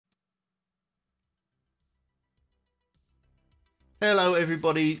Hello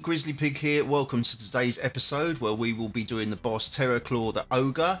everybody, Grizzly Pig here. Welcome to today's episode where we will be doing the boss Terrorclaw the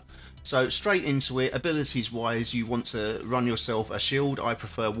Ogre. So straight into it, abilities wise you want to run yourself a shield. I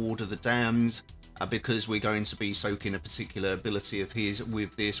prefer Ward of the Damned because we're going to be soaking a particular ability of his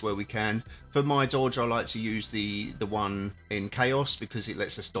with this where we can. For my dodge I like to use the one in Chaos because it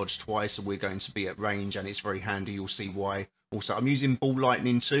lets us dodge twice and we're going to be at range and it's very handy, you'll see why. Also I'm using Ball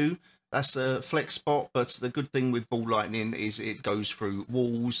Lightning too. That's a flex spot, but the good thing with Ball Lightning is it goes through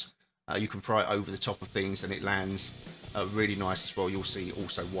walls. You can fly it over the top of things and it lands really nice as well. You'll see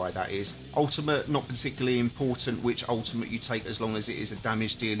also why that is. Ultimate, not particularly important which ultimate you take as long as it is a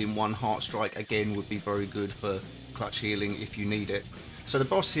damage dealing one. Heart Strike again would be very good for clutch healing if you need it. So the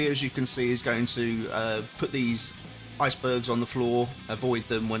boss here, as you can see, is going to put these icebergs on the floor, avoid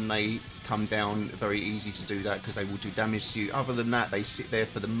them when they come down. Very easy to do that because they will do damage to you. Other than that, they sit there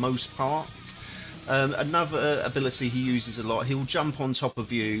for the most part. Another ability he uses a lot, he'll jump on top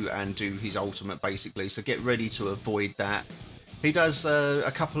of you and do his ultimate basically, so get ready to avoid that. He does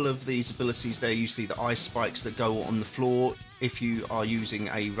a couple of these abilities there. You see the ice spikes that go on the floor. If you are using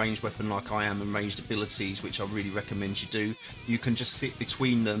a ranged weapon like I am and ranged abilities, which I really recommend you do, you can just sit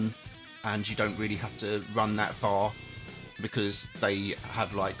between them and you don't really have to run that far because they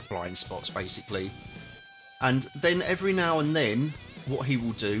have like blind spots basically. And then every now and then what he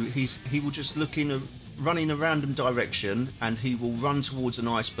will do, he will just look in run in a random direction and he will run towards an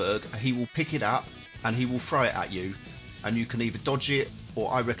iceberg. He will pick it up and he will throw it at you and you can either dodge it,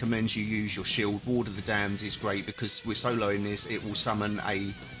 or I recommend you use your shield. Ward of the Damned is great because we're soloing this, it will summon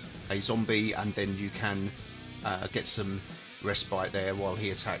a zombie and then you can get some respite there while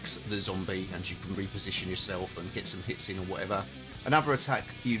he attacks the zombie and you can reposition yourself and get some hits in or whatever. Another attack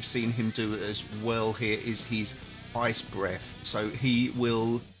you've seen him do as well here is his ice breath. So he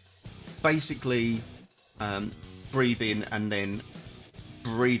will basically breathe in and then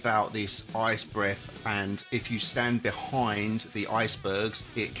breathe out this ice breath, and if you stand behind the icebergs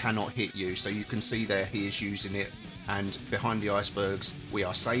it cannot hit you. So you can see there he is using it, and behind the icebergs we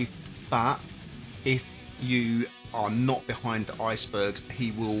are safe, but if you are not behind the icebergs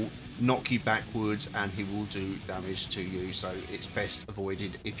he will knock you backwards and he will do damage to you, so it's best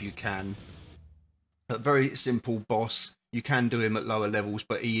avoided if you can. A very simple boss. You can do him at lower levels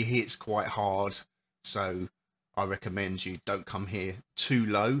but he hits quite hard, so I recommend you don't come here too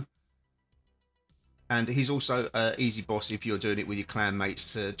low. And he's also an easy boss if you're doing it with your clan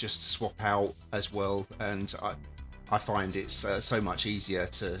mates to just swap out as well, and I find it's so much easier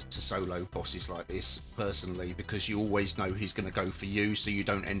to solo bosses like this personally because you always know he's going to go for you, so you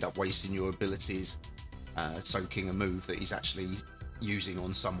don't end up wasting your abilities soaking a move that he's actually using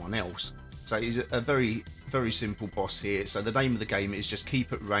on someone else. So he's a very simple boss here. So the name of the game is just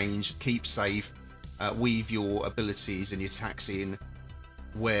keep at range, keep safe, weave your abilities and your attacks in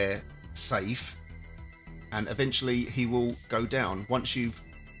where safe, and eventually he will go down. Once you've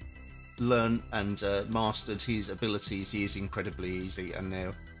learned and mastered his abilities, he is incredibly easy. And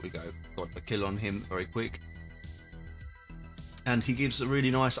there we go, got the kill on him very quick. And he gives a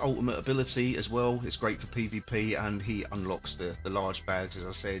really nice ultimate ability as well. It's great for PvP and he unlocks the large bags, as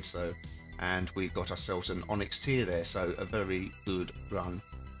I said. So, and we've got ourselves an Onyx tier there, so a very good run.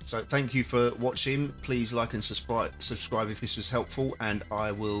 So thank you for watching. Please like and subscribe if this was helpful, and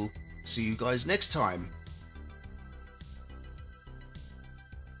I will see you guys next time.